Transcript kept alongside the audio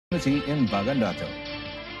community in Bagandato.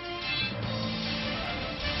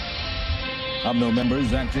 UMNO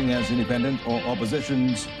members acting as independent or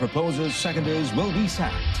opposition's proposers, seconders will be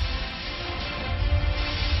sacked.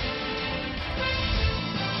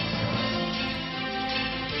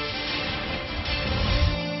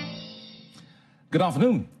 Good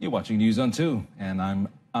afternoon. You're watching News on 2, and I'm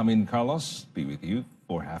Amin Carlos. Be with you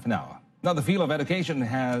for half an hour. Now, the field of education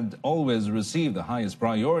had always received the highest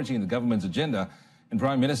priority in the government's agenda, and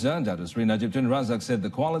Prime Minister Datuk Seri Najib Tun Razak said the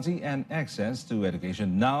quality and access to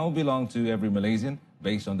education now belong to every Malaysian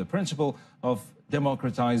based on the principle of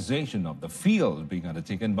democratization of the field being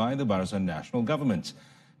undertaken by the Barisan National Government.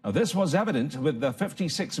 Now, this was evident with the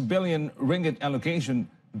 56 billion ringgit allocation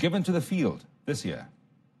given to the field this year.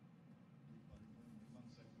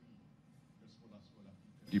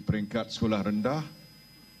 Di peringkat sekolah rendah,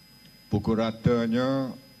 pukul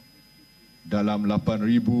ratanya dalam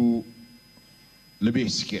 8,000 lebih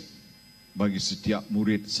sikit bagi setiap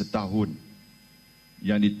murid setahun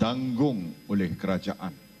yang ditanggung oleh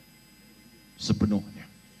kerajaan sepenuhnya.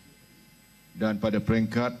 Dan pada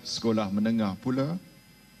peringkat sekolah menengah pula,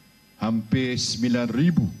 hampir 9,000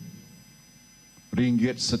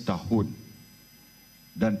 ringgit setahun.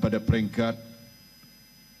 Dan pada peringkat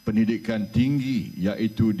pendidikan tinggi,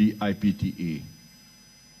 iaitu di IPTA,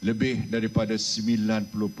 lebih daripada 90%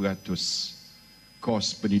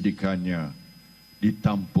 kos pendidikannya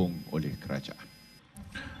ditampung oleh kerajaan.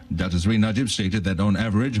 Datuk Seri Najib stated that on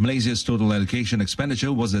average, Malaysia's total education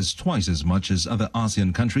expenditure was twice as much as other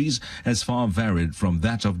ASEAN countries, as far varied from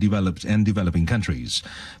that of developed and developing countries.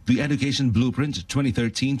 The Education Blueprint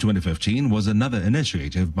 2013-2015 was another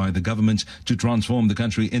initiative by the government to transform the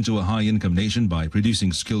country into a high-income nation by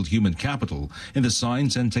producing skilled human capital in the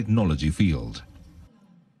science and technology field.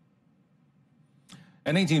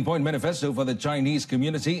 An 18-point manifesto for the Chinese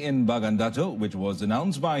community in Bagandato, which was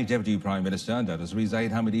announced by Deputy Prime Minister Datuk Seri Zahid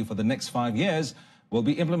Hamidi for the next 5 years, will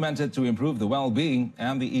be implemented to improve the well-being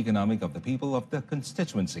and the economic of the people of the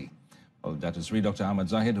constituency. Well, Datuk Seri Dr. Ahmad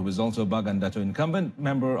Zahid, who is also Bagandato incumbent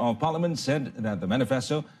Member of Parliament, said that the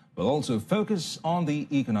manifesto will also focus on the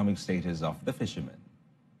economic status of the fishermen.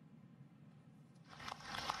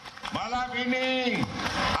 Malam ini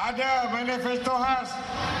ada manifesto khas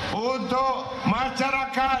untuk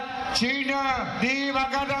masyarakat Cina di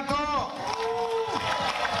Bagandato.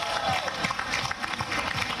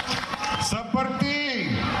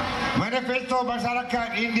 Seperti manifesto masyarakat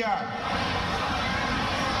India.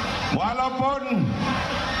 Walaupun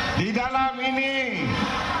di dalam ini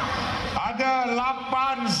ada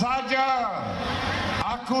 8 saja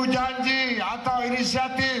aku janji atau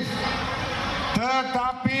inisiatif,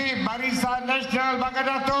 tetapi Barisan Nasional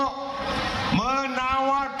Bagandato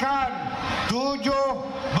menawarkan 17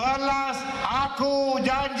 aku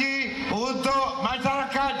janji untuk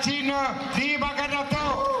masyarakat Cina di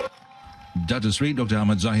Bagandato. Datuk Seri Dr.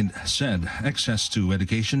 Ahmad Zahid said access to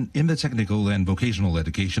education in the Technical and Vocational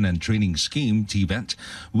Education and Training Scheme, TVET,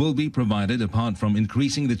 will be provided apart from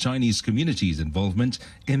increasing the Chinese community's involvement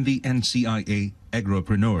in the NCIA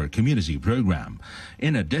Agropreneur Community Program.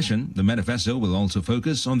 In addition, the manifesto will also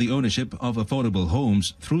focus on the ownership of affordable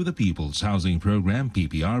homes through the People's Housing Program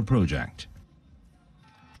PPR project.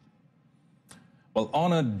 Well,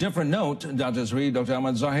 on a different note, Datuk Seri Dr.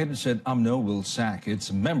 Ahmad Zahid said UMNO will sack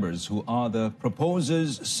its members who are the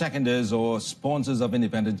proposers, seconders or sponsors of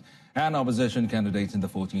independent and opposition candidates in the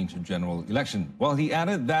 14th general election. Well, he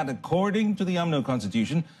added that according to the UMNO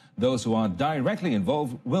constitution, those who are directly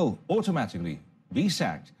involved will automatically be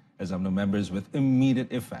sacked as UMNO members with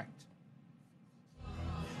immediate effect.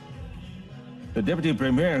 The Deputy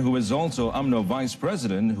Premier, who is also UMNO Vice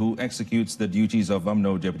President, who executes the duties of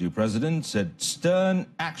UMNO Deputy President, said stern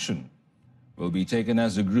action will be taken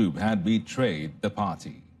as the group had betrayed the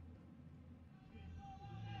party.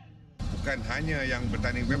 Bukan hanya yang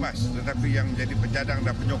bertanding bebas, tetapi yang jadi pencadang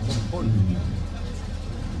dan penyokong pun,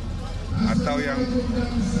 atau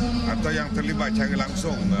yang terlibat secara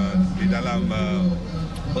langsung di dalam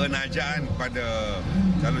penajaan pada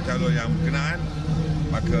calon-calon yang berkenaan,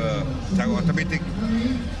 maka secara otomatik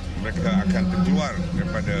mereka akan terkeluar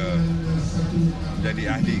daripada menjadi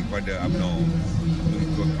ahli kepada UMNO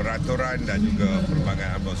mengikut peraturan dan juga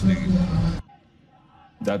perlembagaan UMNO sendiri.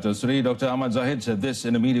 Datuk Seri Dr. Ahmad Zahid said this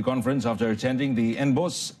in a media conference after attending the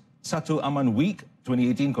NBOS Satu Aman Week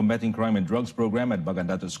 2018 Combating Crime and Drugs program at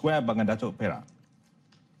Bagandato Square, Bagandato, Perak.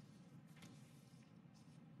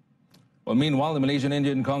 Well, meanwhile, the Malaysian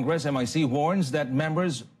Indian Congress, MIC, warns that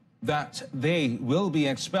members that they will be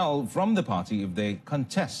expelled from the party if they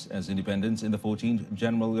contest as independents in the 14th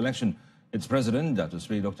general election. Its president, Dato'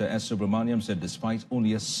 Sri Dr. S. Subramaniam, said despite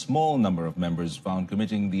only a small number of members found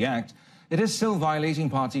committing the act, it is still violating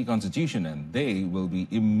party constitution and they will be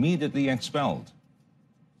immediately expelled.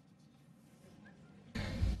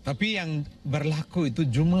 Tapi yang berlaku itu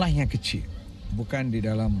jumlahnya kecil, bukan di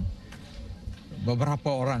dalam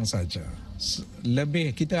beberapa orang saja.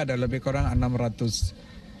 Kita ada lebih kurang 640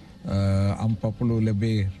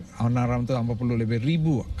 lebih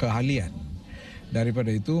ribu keahlian.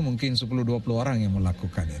 Daripada itu mungkin 10-20 orang yang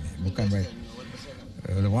melakukan ini, bukan baik.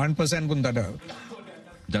 1% pun tak ada.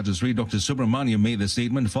 Dato' Sri Dr. Subramaniam made the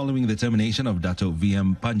statement following the termination of Dato'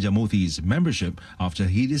 VM Panjamothi's membership after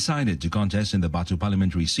he decided to contest in the Batu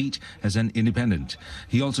parliamentary seat as an independent.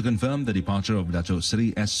 He also confirmed the departure of Dato'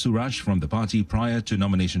 Sri S. Suraj from the party prior to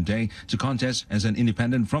nomination day to contest as an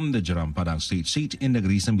independent from the Jeram Padang state seat in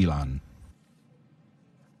Negeri Sembilan.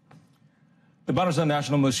 The Barisan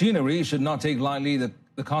Nasional Machinery should not take lightly the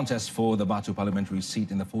contest for the Batu parliamentary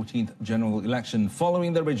seat in the 14th general election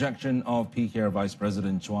following the rejection of PKR Vice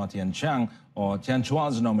President Chua Tian Chang or Tian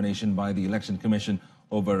Chua's nomination by the Election Commission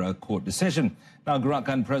over a court decision. Now,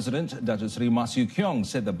 Gerakan President Dato' Sri Mas Yew Keong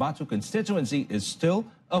said the Batu constituency is still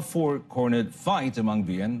a four-cornered fight among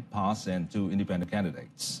VN, PAS and two independent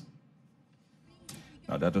candidates.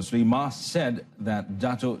 Now, Dato' Sri Mas said that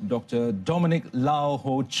Dato' Dr. Dominic Lau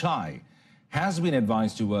Ho Chai has been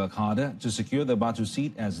advised to work harder to secure the Batu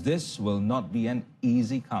seat as this will not be an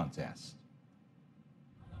easy contest.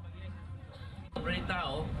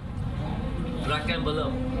 Beritahu gerakan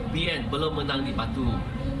BN belum menang di Batu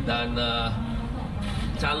dan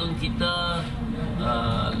calon kita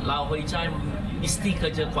Lau Hui Chai mesti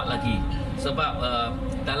kerja kuat lagi sebab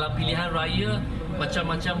dalam pilihan raya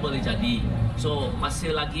macam-macam boleh jadi. So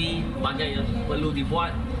masih lagi banyak yang perlu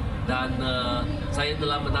dibuat dan saya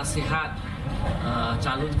telah menasihat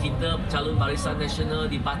calon kita, calon Barisan Nasional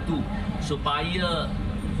di Batu supaya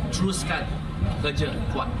teruskan kerja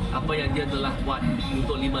kuat apa yang dia telah buat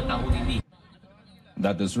untuk 5 tahun ini.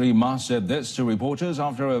 Dato' Sri Mas said this to reporters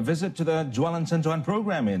after a visit to the Jualan Sentuhan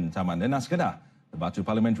program in Taman Dinas Kedah. The Batu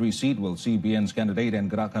parliamentary seat will see BN's candidate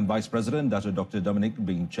and Gerakan Vice President Dato' Dr. Dominic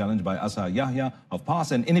being challenged by Azhar Yahya of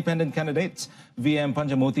PAS and independent candidates VM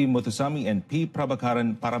Panjamothi Muthusami and P.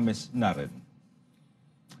 Prabhakaran Paramis Naren.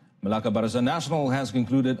 Melaka Barisan Nasional has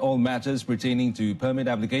concluded all matters pertaining to permit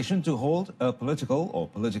application to hold a political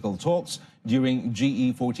talks during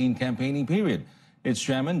GE14 campaigning period. Its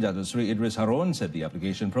chairman, Dato' Sri Idris Harun, said the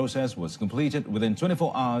application process was completed within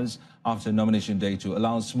 24 hours after nomination day to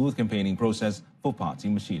allow smooth campaigning process for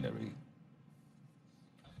party machinery.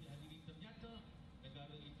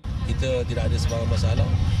 Kita tidak ada sebarang masalah.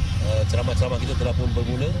 Ceramah-ceramah kita telah pun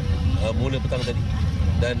bermula mula petang tadi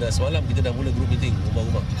dan semalam kita dah mula group meeting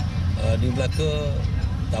rumah-rumah. Di Melaka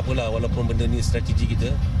tak apalah, walaupun benda ni strategi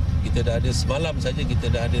kita dah ada semalam saja kita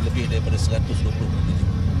dah ada lebih daripada 120 meeting.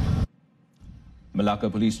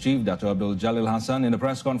 Melaka Police Chief Dato' Abdul Jalil Hassan in a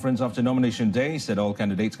press conference after nomination day said all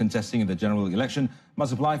candidates contesting in the general election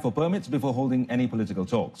must apply for permits before holding any political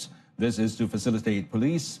talks. This is to facilitate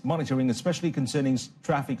police monitoring, especially concerning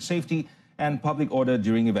traffic safety and public order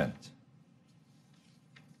during events.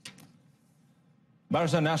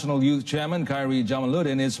 Barisan Nasional Youth Chairman Khairi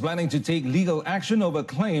Jamaluddin is planning to take legal action over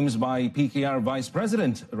claims by PKR Vice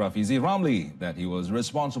President Rafizi Ramli that he was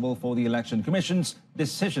responsible for the Election Commission's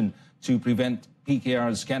decision to prevent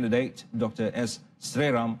PKR's candidate, Dr. S.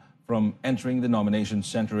 Sreram, from entering the nomination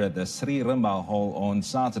center at the Sri Rembau Hall on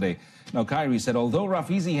Saturday. Now, Khairi said although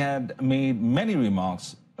Rafizi had made many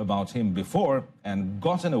remarks about him before and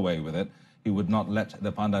gotten away with it, he would not let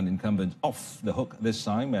the Pandan incumbent off the hook this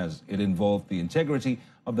time as it involved the integrity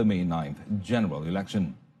of the May 9th general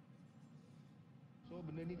election. So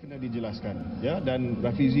benda ni kena dijelaskan, ya, dan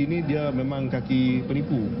Rafizi ni dia memang kaki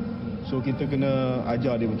penipu. So kita kena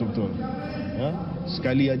ajar dia betul-betul. Ya,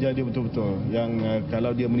 sekali ajar dia betul-betul yang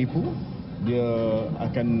kalau dia menipu dia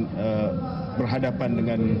akan berhadapan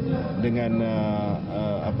dengan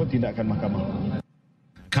tindakan mahkamah.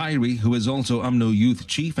 Khairi, who is also UMNO Youth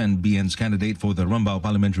Chief and BN's candidate for the Rembau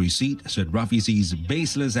parliamentary seat, said Rafizi's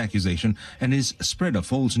baseless accusation and his spread of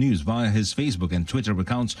false news via his Facebook and Twitter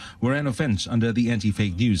accounts were an offence under the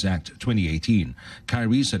Anti-Fake News Act 2018.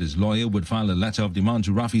 Khairi said his lawyer would file a letter of demand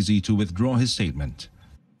to Rafizi to withdraw his statement.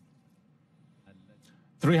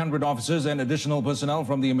 300 officers and additional personnel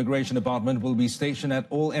from the Immigration Department will be stationed at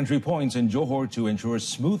all entry points in Johor to ensure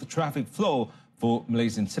smooth traffic flow for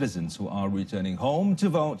Malaysian citizens who are returning home to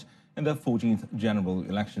vote in the 14th general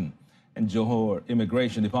election. And Johor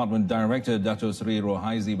Immigration Department Director Dato Sri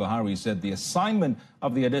Rohaizi Bahari said the assignment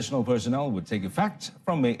of the additional personnel would take effect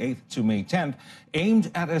from May 8th to May 10th,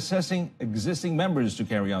 aimed at assessing existing members to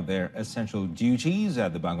carry out their essential duties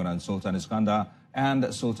at the Bangunan Sultan Iskandar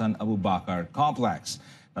and Sultan Abu Bakar complex.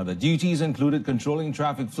 Now, the duties included controlling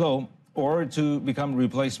traffic flow or to become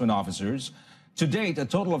replacement officers. To date, a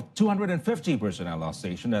total of 250 personnel are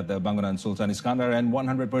stationed at the Bangunan Sultan Iskandar and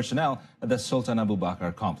 100 personnel at the Sultan Abu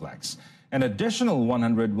Bakar complex. An additional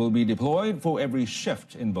 100 will be deployed for every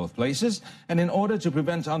shift in both places. And in order to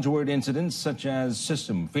prevent untoward incidents such as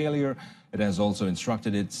system failure, it has also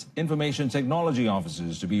instructed its information technology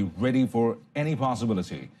officers to be ready for any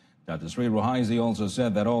possibility. Dr. Sri Rohaizi also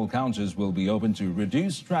said that all counters will be open to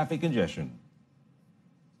reduce traffic congestion.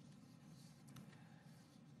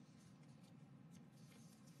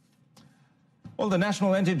 Well, the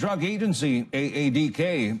National Anti-Drug Agency,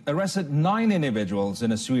 AADK, arrested 9 individuals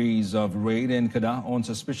in a series of raids in Kedah on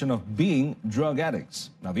suspicion of being drug addicts.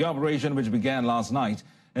 Now, the operation, which began last night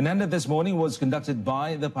and ended this morning, was conducted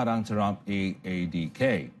by the Padang Terap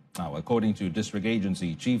AADK. Now, according to District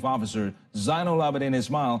Agency Chief Officer Zainul Abidin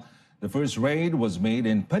Ismail, the first raid was made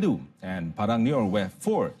in Padu and Padang Nior, where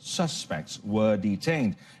 4 suspects were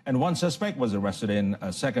detained. And 1 suspect was arrested in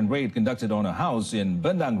a second raid conducted on a house in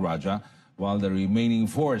Bendang Raja, while the remaining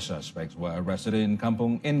 4 suspects were arrested in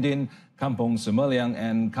Kampung Indin, Kampung Semeliang,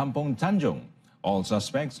 and Kampung Tanjung. All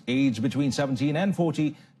suspects, aged between 17 and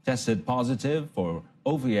 40, tested positive for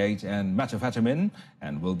opiate and methamphetamine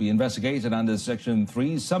and will be investigated under Section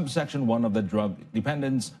 3, Subsection 1 of the Drug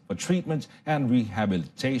Dependence for Treatment and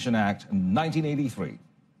Rehabilitation Act 1983.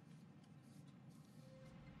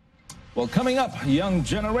 Well, coming up, young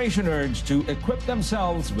generation urged to equip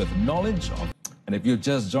themselves with knowledge of. And if you've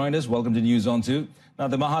just joined us, welcome to News on 2. Now,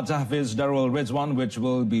 the Mahat Tahfiz Darul Rizwan, which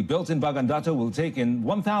will be built in Bagan Dato, will take in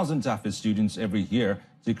 1,000 Tahfiz students every year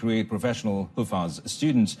to create professional Hufaz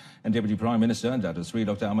students. And Deputy Prime Minister Dato Sri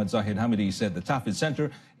Dr. Ahmad Zahid Hamidi said the Tahfiz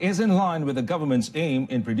Centre is in line with the government's aim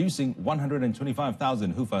in producing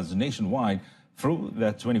 125,000 Hufaz nationwide through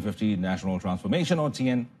the 2050 National Transformation or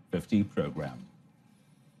TN50 program.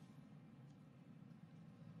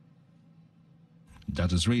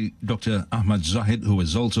 Dato Sri Dr. Ahmad Zahid, who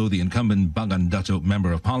is also the incumbent Bagan Dato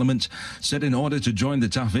Member of Parliament, said in order to join the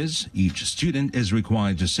Tahfiz, each student is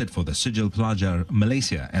required to sit for the Sijil Pelajar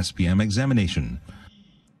Malaysia SPM examination.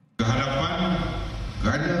 Harapan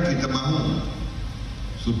kerana kita mahu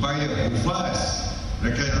supaya hufaz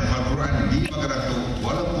mereka yang hafal Quran di Bagan Dato,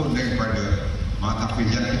 walaupun daripada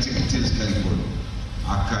tahfiz yang kecil-kecil sekalipun,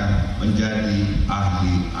 akan menjadi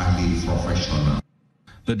ahli-ahli profesional.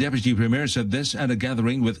 The Deputy Premier said this at a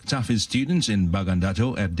gathering with Tahfiz students in Bagan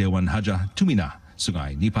Dato at Dewan Hajah Tumina,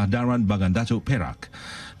 Sungai Nipah Daran, Bagan Dato, Perak.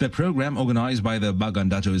 The program, organized by the Bagan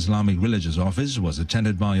Dato Islamic Religious Office, was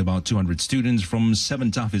attended by about 200 students from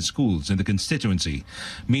 7 Tahfiz schools in the constituency.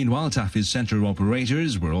 Meanwhile, Tahfiz Centre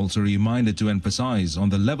operators were also reminded to emphasize on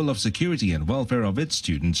the level of security and welfare of its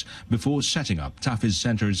students before setting up Tahfiz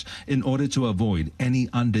centres in order to avoid any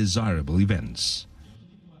undesirable events.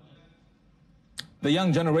 The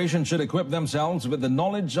young generation should equip themselves with the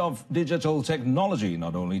knowledge of digital technology,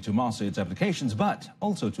 not only to master its applications, but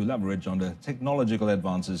also to leverage on the technological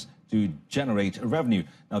advances to generate revenue.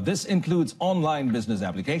 Now, this includes online business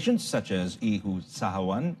applications such as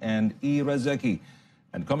e-Usahawan and e-Rezeki.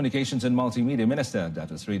 And Communications and Multimedia Minister,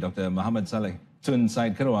 Dato Sri Dr. Muhammad Saleh Tun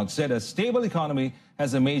Said Kerouac, said a stable economy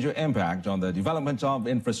has a major impact on the development of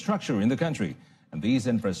infrastructure in the country. And these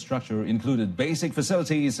infrastructure included basic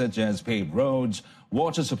facilities such as paved roads,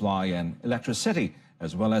 water supply and electricity,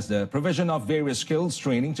 as well as the provision of various skills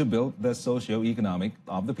training to build the socio-economic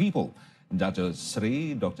of the people. Dato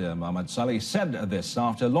Sri Dr. Muhammad Saleh said this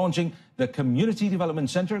after launching the Community Development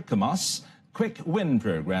Centre, KEMAS, Quick Win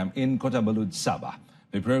program in Kota Belud, Sabah.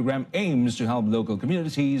 The program aims to help local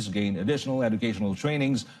communities gain additional educational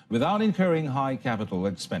trainings without incurring high capital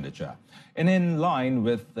expenditure, and in line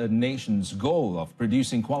with the nation's goal of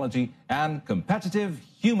producing quality and competitive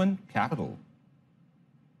human capital.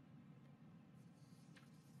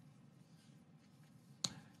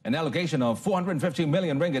 An allocation of 450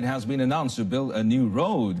 million ringgit has been announced to build a new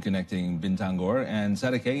road connecting Bintangor and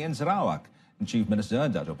Serikei in Sarawak. And Chief Minister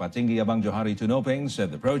Dato' Patinggi Abang Johari Tunopeng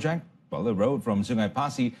said the project, well, the road from Sungai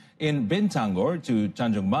Pasi in Bintangor to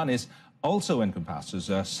Tanjung Manis, also encompasses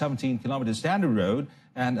a 17-kilometer standard road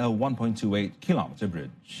and a 1.28-kilometer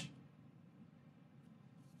bridge.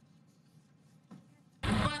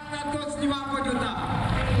 450 juta.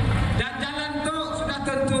 Dan jalan itu sudah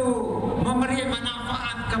tentu memberi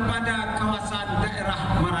manfaat kepada kawasan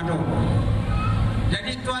daerah Maradong.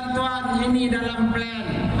 Jadi tuan-tuan, ini dalam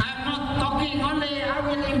plan. I'm not planning only, I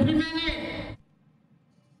will implement it.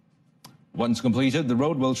 Once completed, the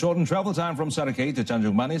road will shorten travel time from Sarikei to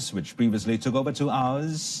Tanjung Manis, which previously took over 2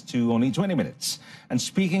 hours, to only 20 minutes. And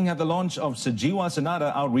speaking at the launch of Sejiwa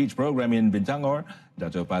Senada outreach program in Bintangor,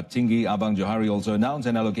 Dato' Patinggi Abang Johari also announced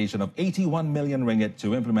an allocation of 81 million ringgit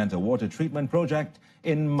to implement a water treatment project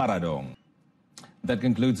in Maradong. That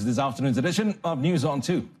concludes this afternoon's edition of News on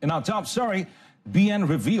 2. In our top story, BN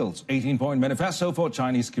reveals 18-point manifesto for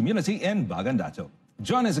Chinese community in Bagan Dato'.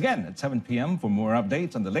 Join us again at 7 p.m. for more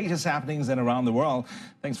updates on the latest happenings and around the world.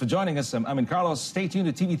 Thanks for joining us. I'm Amin Carlos. Stay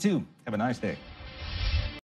tuned to TV2. Have a nice day.